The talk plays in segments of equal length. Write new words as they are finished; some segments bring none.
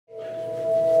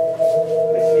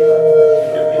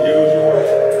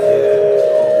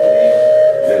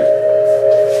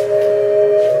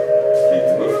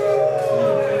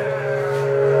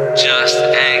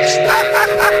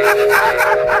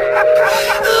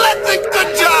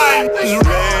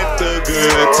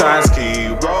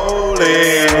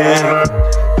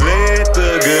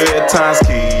times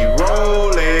keep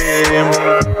rolling.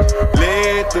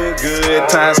 Let the good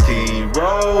times keep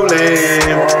rolling.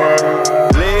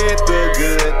 Let the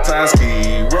good times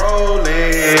keep rolling.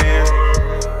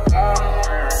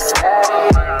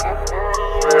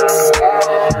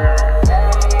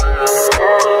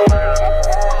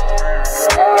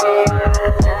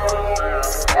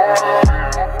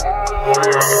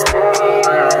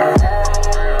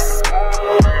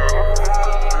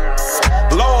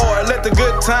 Lord, let the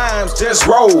good times just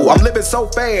roll. I'm living so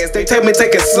fast, they tell me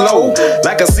take it slow,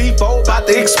 like a C4 about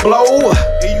to explode.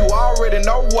 And you already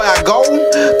know where I go,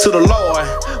 to the Lord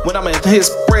when I'm in his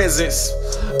presence,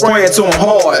 praying to him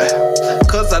hard,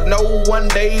 cause I know one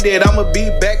day that I'ma be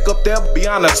back up there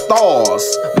beyond the stars.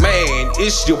 Man,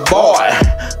 it's your boy,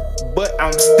 but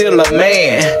I'm still a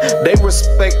man. They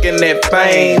respecting that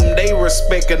fame, they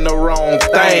respecting the wrong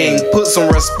thing. Put some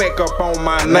respect up on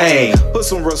my name, put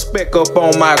some respect up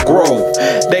on my growth.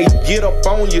 They get up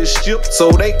on your ship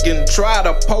so they can try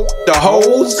to poke the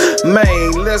holes.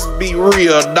 Man, let's be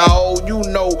real, dawg, you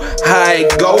know how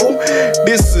it go.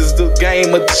 This is the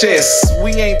game of chess,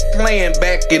 we ain't playing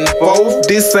back and forth.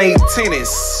 This ain't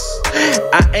tennis,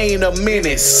 I ain't a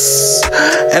menace.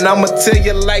 And I'ma tell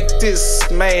you like this,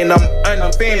 man, I'm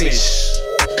unfinished.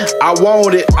 I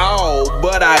want it all,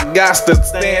 but I got to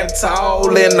stand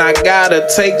tall. And I gotta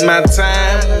take my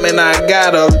time, and I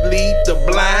gotta lead the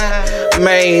blind.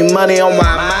 Man, money on my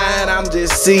mind, I'm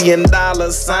just seeing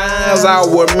dollar signs. I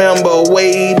remember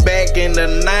way back in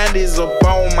the 90s up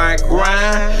on my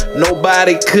grind.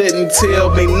 Nobody couldn't tell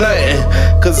me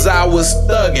nothing, cause I was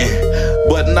thuggin'.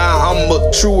 But now I'm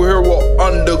a true hero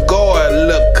under God,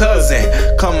 little cousin.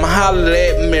 Come holler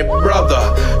at me,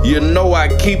 brother. You know I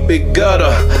keep it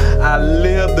gutter. I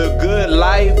live the good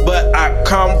life, but I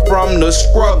come from the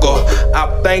struggle. I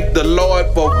thank the Lord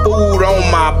for food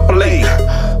on my plate,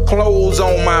 clothes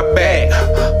on my back,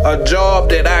 a job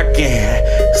that I can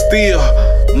still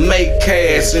make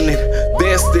cash, and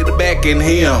invest it back in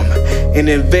him, and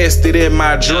invest it in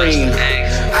my dream.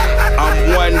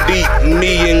 I'm one deep,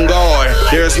 me and God,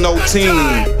 there's no team.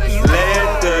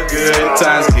 Let the good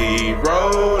times keep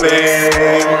rolling.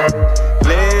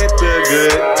 Let the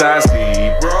good times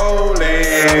keep rolling.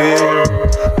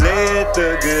 Let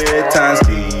the good times keep